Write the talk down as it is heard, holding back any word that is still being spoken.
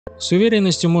С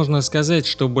уверенностью можно сказать,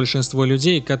 что большинство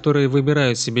людей, которые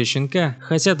выбирают себе щенка,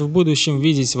 хотят в будущем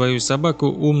видеть свою собаку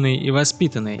умной и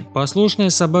воспитанной.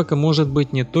 Послушная собака может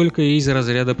быть не только из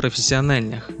разряда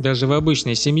профессиональных. Даже в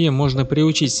обычной семье можно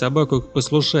приучить собаку к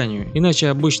послушанию, иначе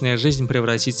обычная жизнь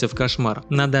превратится в кошмар.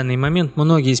 На данный момент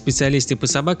многие специалисты по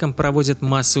собакам проводят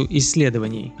массу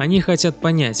исследований. Они хотят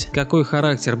понять, какой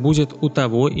характер будет у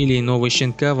того или иного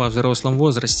щенка во взрослом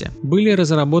возрасте. Были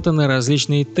разработаны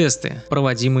различные тесты,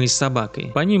 проводимые с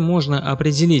собакой. По ним можно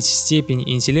определить степень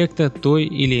интеллекта той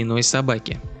или иной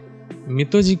собаки.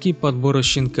 Методики подбора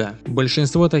щенка.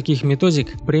 Большинство таких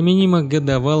методик применимо к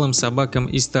годовалым собакам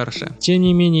и старше. Тем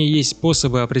не менее, есть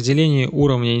способы определения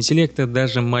уровня интеллекта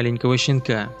даже маленького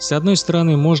щенка. С одной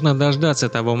стороны, можно дождаться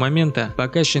того момента,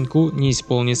 пока щенку не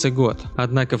исполнится год.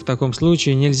 Однако в таком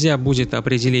случае нельзя будет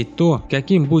определить то,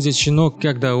 каким будет щенок,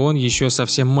 когда он еще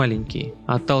совсем маленький.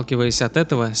 Отталкиваясь от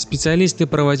этого, специалисты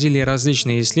проводили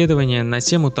различные исследования на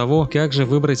тему того, как же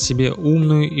выбрать себе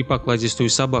умную и покладистую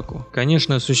собаку.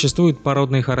 Конечно, существует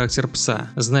породный характер пса.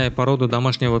 Зная породу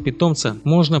домашнего питомца,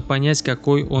 можно понять,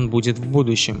 какой он будет в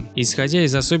будущем. Исходя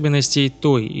из особенностей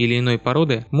той или иной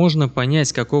породы, можно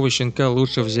понять, какого щенка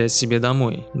лучше взять себе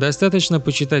домой. Достаточно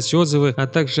почитать отзывы, а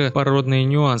также породные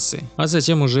нюансы, а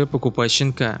затем уже покупать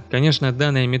щенка. Конечно,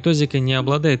 данная методика не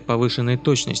обладает повышенной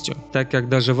точностью, так как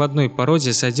даже в одной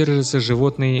породе содержатся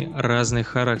животные разных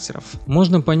характеров.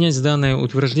 Можно понять данное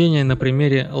утверждение на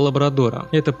примере лабрадора.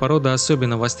 Эта порода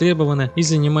особенно востребована и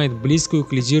занимает близкую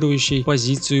к лидирующей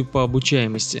позицию по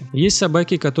обучаемости. Есть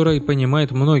собаки, которые понимают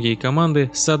многие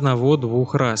команды с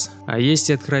одного-двух раз, а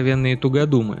есть и откровенные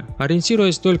тугодумы.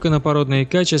 Ориентируясь только на породные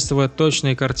качества,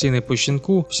 точной картины по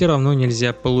щенку все равно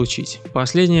нельзя получить. В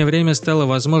последнее время стало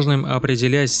возможным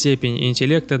определять степень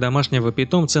интеллекта домашнего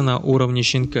питомца на уровне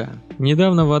щенка.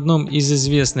 Недавно в одном из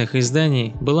известных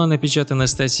изданий была напечатана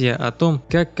статья о том,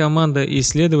 как команда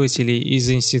исследователей из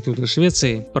Института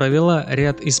Швеции провела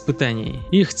ряд испытаний.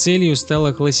 Их целью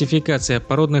стала классификация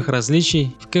породных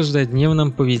различий в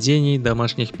каждодневном поведении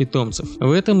домашних питомцев.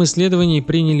 В этом исследовании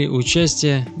приняли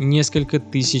участие несколько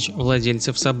тысяч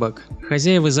владельцев собак.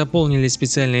 Хозяева заполнили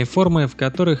специальные формы, в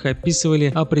которых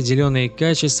описывали определенные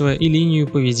качества и линию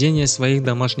поведения своих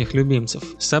домашних любимцев.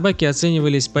 Собаки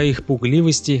оценивались по их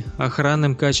пугливости,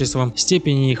 охранным качествам,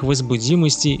 степени их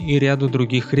возбудимости и ряду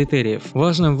других критериев.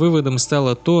 Важным выводом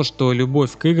стало то, что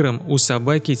любовь к играм у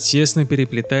собаки тесно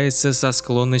переплетается со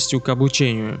склонностью к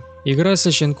обучению. Игра со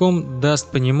щенком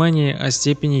даст понимание о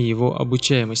степени его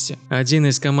обучаемости. Один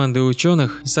из команды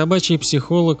ученых, собачий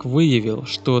психолог, выявил,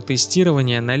 что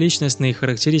тестирование на личностные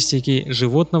характеристики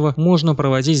животного можно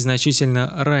проводить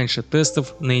значительно раньше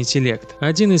тестов на интеллект.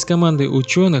 Один из команды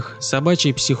ученых,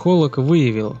 собачий психолог,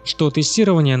 выявил, что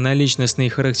тестирование на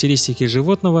личностные характеристики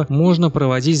животного можно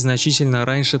проводить значительно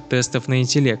раньше тестов на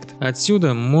интеллект.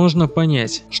 Отсюда можно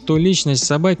понять, что личность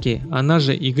собаки, она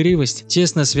же игривость,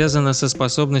 тесно связана со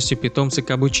способностью питомца к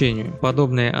обучению.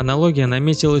 Подобная аналогия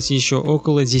наметилась еще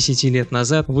около 10 лет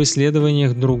назад в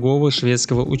исследованиях другого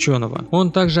шведского ученого.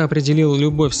 Он также определил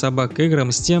любовь собак к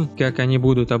играм с тем, как они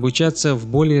будут обучаться в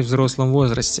более взрослом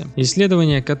возрасте.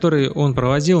 Исследования, которые он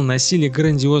проводил, носили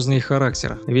грандиозный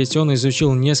характер, ведь он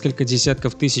изучил несколько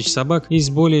десятков тысяч собак из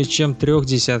более чем 3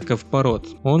 десятков пород.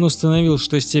 Он установил,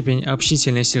 что степень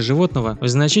общительности животного в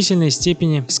значительной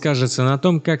степени скажется на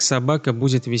том, как собака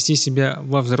будет вести себя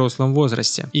во взрослом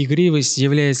возрасте. Игривость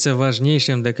является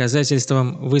важнейшим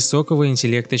доказательством высокого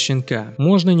интеллекта щенка.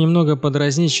 Можно немного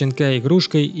подразнить щенка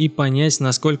игрушкой и понять,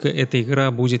 насколько эта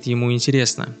игра будет ему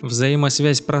интересна.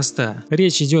 Взаимосвязь проста.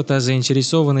 Речь идет о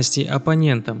заинтересованности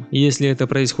оппонентом. Если это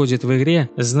происходит в игре,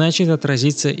 значит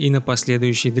отразится и на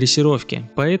последующей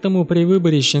дрессировке. Поэтому при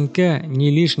выборе щенка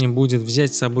не лишним будет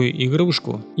взять с собой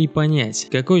игрушку и понять,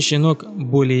 какой щенок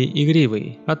более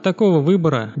игривый. От такого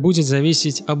выбора будет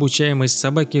зависеть обучаемость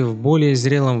собаки в более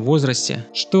зрелом возрасте,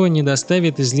 что не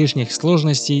доставит излишних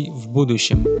сложностей в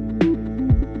будущем.